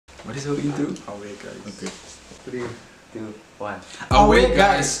What is our intro? Away guys. Okay. 3, 2, 1. Away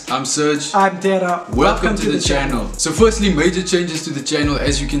guys, I'm SerGe. I'm Terra. Welcome to the channel. So firstly, major changes to the channel.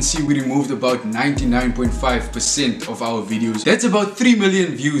 As you can see, we removed about 99.5% of our videos. That's about 3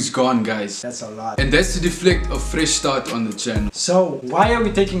 million views gone, guys. That's a lot. And that's to deflect a fresh start on the channel. So why are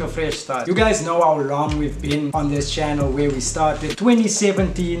we taking a fresh start? You guys know how long we've been on this channel, where we started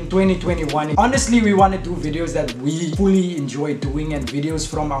 2017, 2021. Honestly, we want to do videos that we fully enjoy doing and videos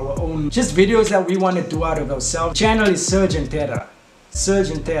from our own, just videos that we want to do out of ourselves. Channel is SerGe Terra.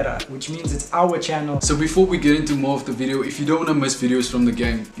 SerGe Terra, which means it's our channel. So before we get into more of the video, if you don't want to miss videos from the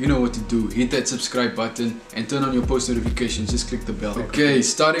gang, you know what to do. Hit that subscribe button and turn on your post notifications. Just click the bell. Okay,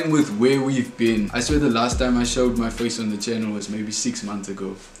 starting with where we've been. I swear the last time I showed my face on the channel was maybe 6 months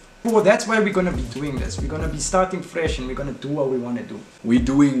ago. Well, that's why we're gonna be doing this. We're gonna be starting fresh and we're gonna do what we want to do. We're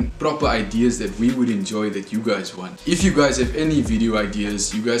doing proper ideas that we would enjoy, that you guys want. If you guys have any video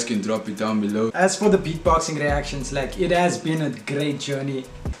ideas, you guys can drop it down below. As for the beatboxing reactions, like, it has been a great journey.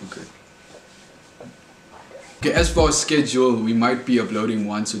 Okay, as for our schedule, we might be uploading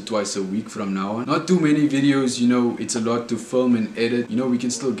once or twice a week from now on. Not too many videos, you know, it's a lot to film and edit. You know, we can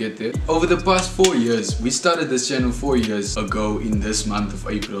still get there. Over the past 4 years, we started this channel 4 years ago in this month of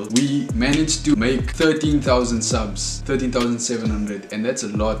April. We managed to make 13,000 subs, 13,700, and that's a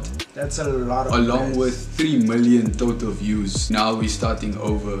lot. That's a lot of Along with 3 million total views. Now we're starting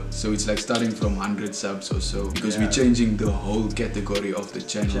over, so it's like starting from 100 subs or so, because we're changing the whole category of the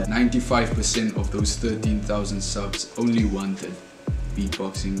channel. 95% of those 13,000 subs only wanted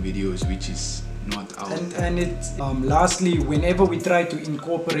beatboxing videos, which is not out. And lastly, whenever we tried to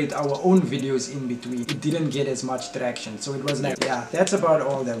incorporate our own videos in between, it didn't get as much traction. So it was like, yeah, that's about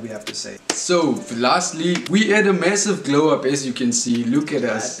all that we have to say. So lastly, we had a massive glow up, as you can see. Look at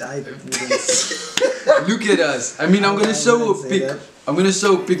us. Look at us. I mean, I'm gonna show a pic. I'm gonna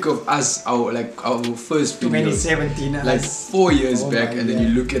show a pic of us, our first video, 2017, like 4 years back, and then you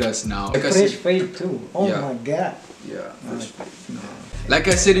look at us now. Like fresh fade too. Oh my god. Yeah, fresh fade. Like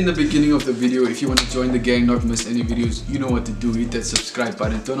I said in the beginning of the video, if you want to join the gang, not miss any videos, you know what to do. Hit that subscribe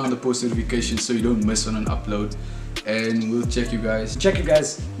button, turn on the post notifications so you don't miss on an upload, and we'll check you guys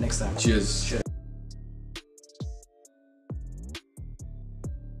next time. Cheers.